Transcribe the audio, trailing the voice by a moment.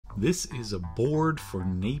This is a board for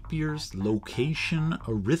Napier's location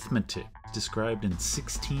arithmetic, described in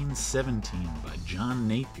 1617 by John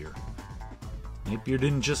Napier. Napier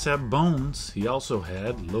didn't just have bones, he also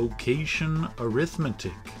had location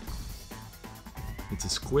arithmetic. It's a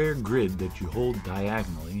square grid that you hold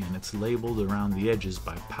diagonally, and it's labeled around the edges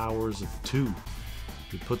by powers of 2.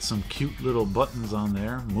 You put some cute little buttons on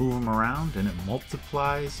there, move them around, and it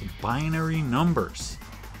multiplies binary numbers.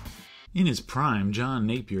 In his prime, John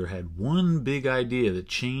Napier had one big idea that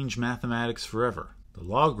changed mathematics forever. The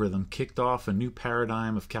logarithm kicked off a new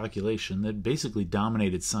paradigm of calculation that basically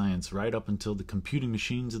dominated science right up until the computing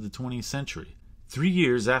machines of the 20th century. 3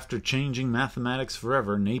 years after changing mathematics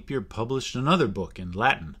forever, Napier published another book in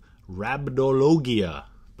Latin, Rabdologia,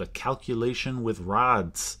 the calculation with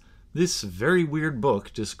rods. This very weird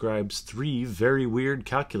book describes 3 very weird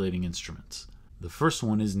calculating instruments. The first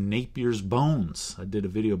one is Napier's bones. I did a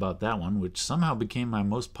video about that one, which somehow became my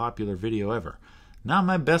most popular video ever. Not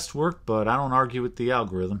my best work, but I don't argue with the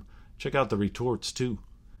algorithm. Check out the retorts too.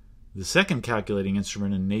 The second calculating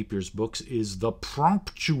instrument in Napier's books is the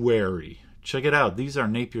promptuary. Check it out. These are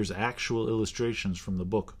Napier's actual illustrations from the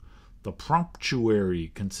book. The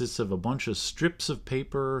promptuary consists of a bunch of strips of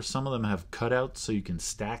paper. Some of them have cutouts so you can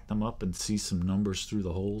stack them up and see some numbers through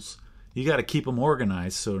the holes. You got to keep them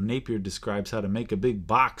organized, so Napier describes how to make a big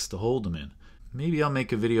box to hold them in. Maybe I'll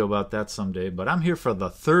make a video about that someday, but I'm here for the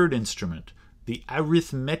third instrument, the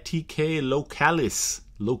Arithmetic localis,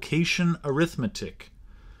 location arithmetic.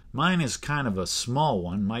 Mine is kind of a small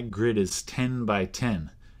one. My grid is 10 by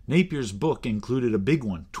 10. Napier's book included a big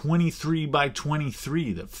one, 23 by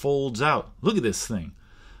 23, that folds out. Look at this thing.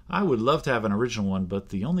 I would love to have an original one, but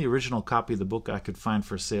the only original copy of the book I could find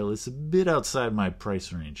for sale is a bit outside my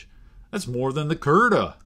price range. That's more than the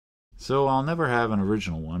Curta. So I'll never have an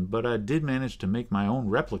original one, but I did manage to make my own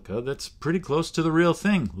replica that's pretty close to the real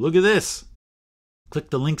thing. Look at this. Click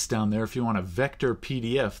the links down there if you want a vector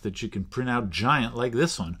PDF that you can print out giant like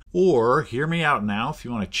this one. Or, hear me out now, if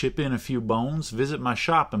you want to chip in a few bones, visit my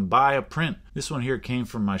shop and buy a print. This one here came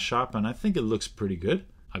from my shop and I think it looks pretty good.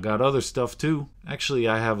 I got other stuff too. Actually,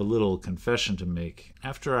 I have a little confession to make.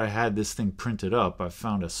 After I had this thing printed up, I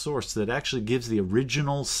found a source that actually gives the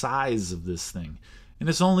original size of this thing. And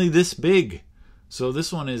it's only this big. So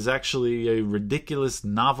this one is actually a ridiculous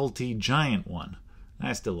novelty giant one.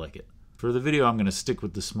 I still like it. For the video, I'm going to stick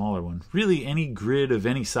with the smaller one. Really, any grid of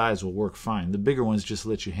any size will work fine. The bigger ones just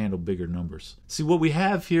let you handle bigger numbers. See, what we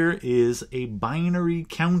have here is a binary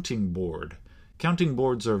counting board. Counting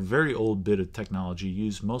boards are a very old bit of technology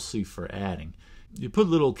used mostly for adding. You put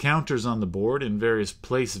little counters on the board in various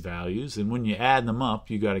place values, and when you add them up,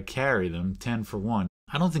 you got to carry them 10 for 1.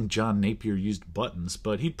 I don't think John Napier used buttons,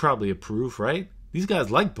 but he'd probably approve, right? These guys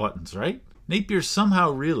like buttons, right? Napier somehow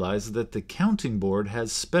realized that the counting board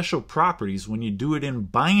has special properties when you do it in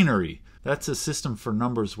binary. That's a system for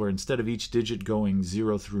numbers where instead of each digit going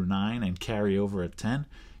 0 through 9 and carry over at 10,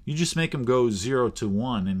 you just make them go 0 to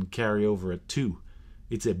 1 and carry over at 2.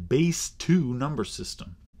 It's a base 2 number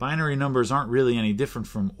system. Binary numbers aren't really any different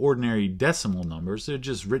from ordinary decimal numbers. They're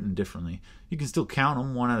just written differently. You can still count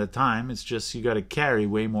them one at a time. It's just you got to carry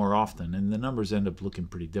way more often, and the numbers end up looking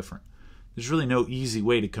pretty different. There's really no easy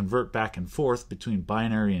way to convert back and forth between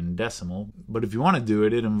binary and decimal, but if you want to do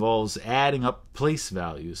it, it involves adding up place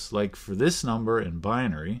values. Like for this number in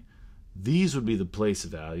binary, these would be the place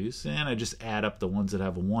values, and I just add up the ones that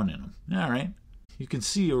have a 1 in them. Alright. You can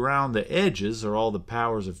see around the edges are all the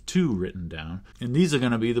powers of 2 written down, and these are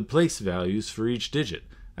going to be the place values for each digit.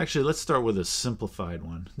 Actually, let's start with a simplified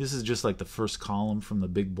one. This is just like the first column from the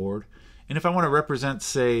big board. And if I want to represent,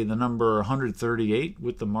 say, the number 138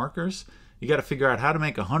 with the markers, you got to figure out how to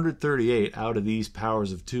make 138 out of these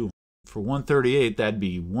powers of 2. For 138, that'd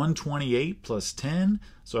be 128 plus 10.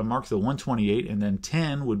 So I mark the 128, and then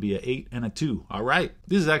 10 would be an 8 and a 2. All right.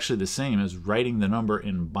 This is actually the same as writing the number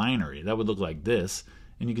in binary. That would look like this.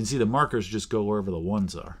 And you can see the markers just go wherever the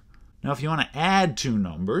ones are. Now, if you want to add 2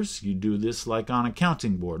 numbers, you do this like on a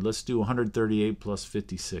counting board. Let's do 138 plus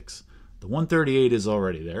 56. The 138 is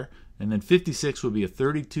already there. And then 56 would be a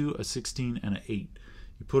 32, a 16, and an 8.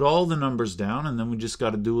 You put all the numbers down, and then we just got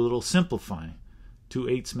to do a little simplifying. 2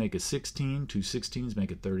 8s make a 16, 2 16s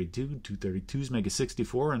make a 32, 2 32s make a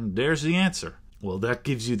 64, and there's the answer. Well, that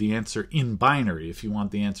gives you the answer in binary. If you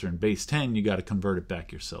want the answer in base 10, you got to convert it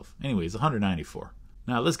back yourself. Anyways, 194.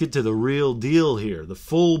 Now let's get to the real deal here, the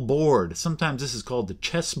full board. Sometimes this is called the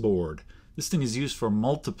chessboard. This thing is used for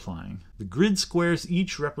multiplying. The grid squares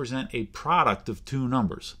each represent a product of two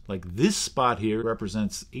numbers. Like this spot here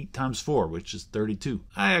represents 8 times 4, which is 32.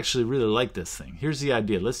 I actually really like this thing. Here's the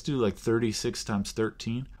idea. Let's do like 36 times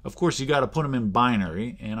 13. Of course, you got to put them in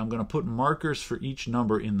binary, and I'm going to put markers for each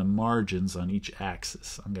number in the margins on each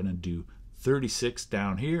axis. I'm going to do 36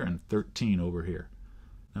 down here and 13 over here.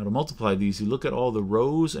 Now to multiply these, you look at all the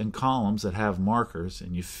rows and columns that have markers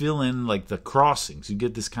and you fill in like the crossings. You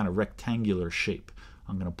get this kind of rectangular shape.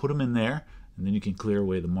 I'm going to put them in there and then you can clear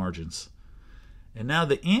away the margins. And now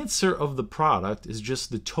the answer of the product is just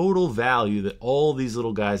the total value that all these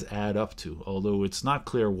little guys add up to, although it's not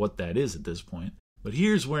clear what that is at this point. But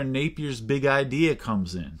here's where Napier's big idea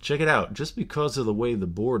comes in. Check it out. Just because of the way the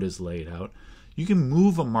board is laid out, you can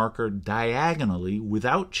move a marker diagonally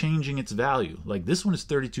without changing its value. Like this one is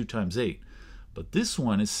 32 times 8, but this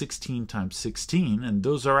one is 16 times 16, and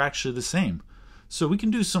those are actually the same. So we can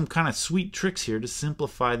do some kind of sweet tricks here to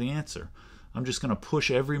simplify the answer. I'm just going to push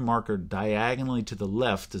every marker diagonally to the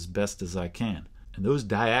left as best as I can. And those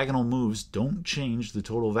diagonal moves don't change the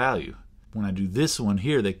total value. When I do this one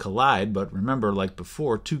here, they collide, but remember, like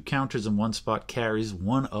before, 2 counters in one spot carries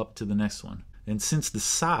one up to the next one. And since the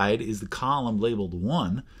side is the column labeled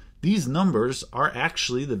 1, these numbers are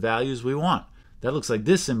actually the values we want. That looks like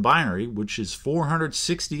this in binary, which is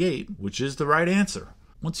 468, which is the right answer.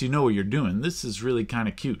 Once you know what you're doing, this is really kind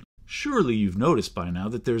of cute. Surely you've noticed by now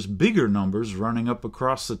that there's bigger numbers running up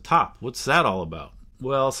across the top. What's that all about?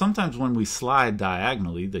 Well, sometimes when we slide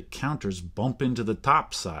diagonally, the counters bump into the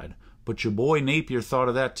top side. But your boy Napier thought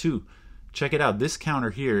of that too. Check it out. This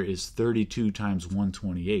counter here is 32 times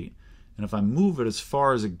 128. And if I move it as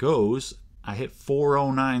far as it goes, I hit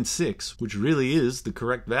 4096, which really is the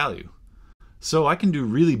correct value. So I can do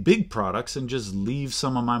really big products and just leave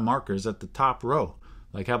some of my markers at the top row.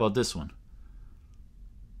 Like how about this one?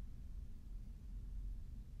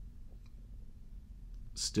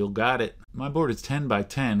 Still got it. My board is 10 by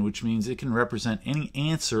 10, which means it can represent any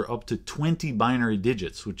answer up to 20 binary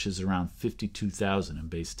digits, which is around 52,000 in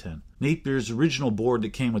base 10. Napier's original board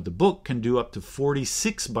that came with the book can do up to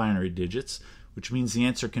 46 binary digits, which means the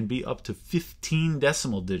answer can be up to 15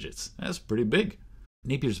 decimal digits. That's pretty big.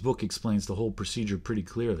 Napier's book explains the whole procedure pretty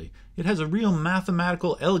clearly. It has a real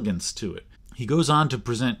mathematical elegance to it. He goes on to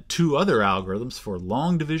present 2 other algorithms for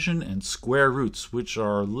long division and square roots, which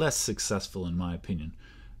are less successful in my opinion.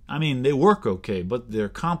 I mean, they work okay, but they're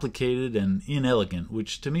complicated and inelegant,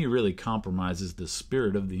 which to me really compromises the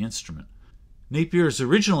spirit of the instrument. Napier's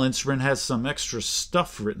original instrument has some extra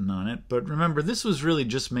stuff written on it, but remember, this was really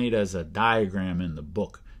just made as a diagram in the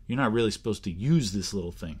book. You're not really supposed to use this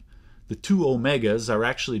little thing. The 2 omegas are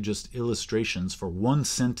actually just illustrations for one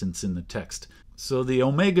sentence in the text. So the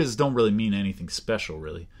omegas don't really mean anything special,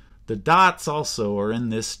 really. The dots also are in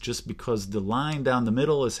this just because the line down the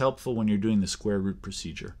middle is helpful when you're doing the square root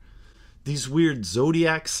procedure. These weird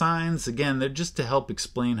zodiac signs, again, they're just to help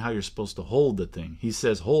explain how you're supposed to hold the thing. He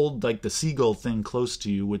says hold like the seagull thing close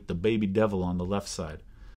to you with the baby devil on the left side.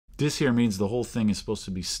 This here means the whole thing is supposed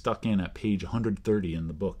to be stuck in at page 130 in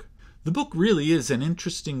the book. The book really is an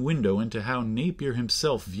interesting window into how Napier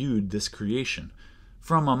himself viewed this creation.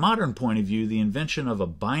 From a modern point of view, the invention of a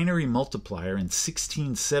binary multiplier in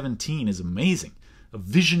 1617 is amazing, a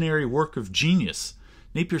visionary work of genius.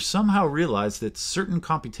 Napier somehow realized that certain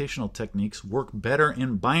computational techniques work better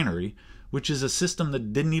in binary, which is a system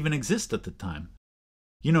that didn't even exist at the time.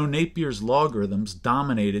 You know, Napier's logarithms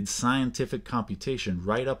dominated scientific computation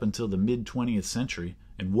right up until the mid-20th century,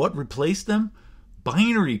 and what replaced them?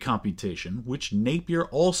 Binary computation, which Napier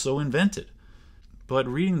also invented. But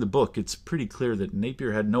reading the book, it's pretty clear that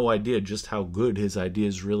Napier had no idea just how good his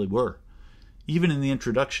ideas really were. Even in the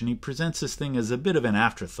introduction, he presents this thing as a bit of an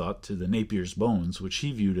afterthought to the Napier's bones, which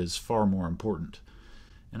he viewed as far more important.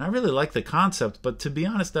 And I really like the concept, but to be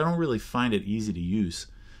honest, I don't really find it easy to use.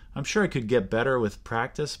 I'm sure I could get better with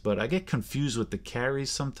practice, but I get confused with the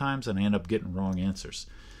carries sometimes and I end up getting wrong answers.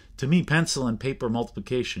 To me, pencil and paper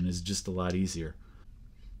multiplication is just a lot easier.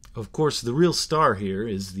 Of course, the real star here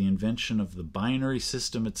is the invention of the binary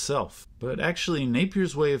system itself. But actually,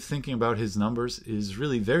 Napier's way of thinking about his numbers is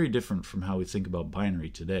really very different from how we think about binary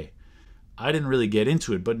today. I didn't really get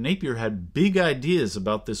into it, but Napier had big ideas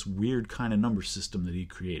about this weird kind of number system that he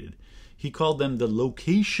created. He called them the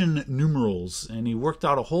location numerals, and he worked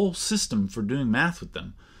out a whole system for doing math with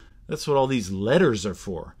them. That's what all these letters are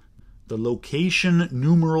for. The location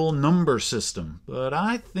numeral number system. But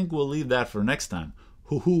I think we'll leave that for next time.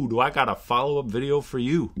 Hoo-hoo, do I got a follow-up video for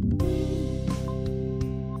you?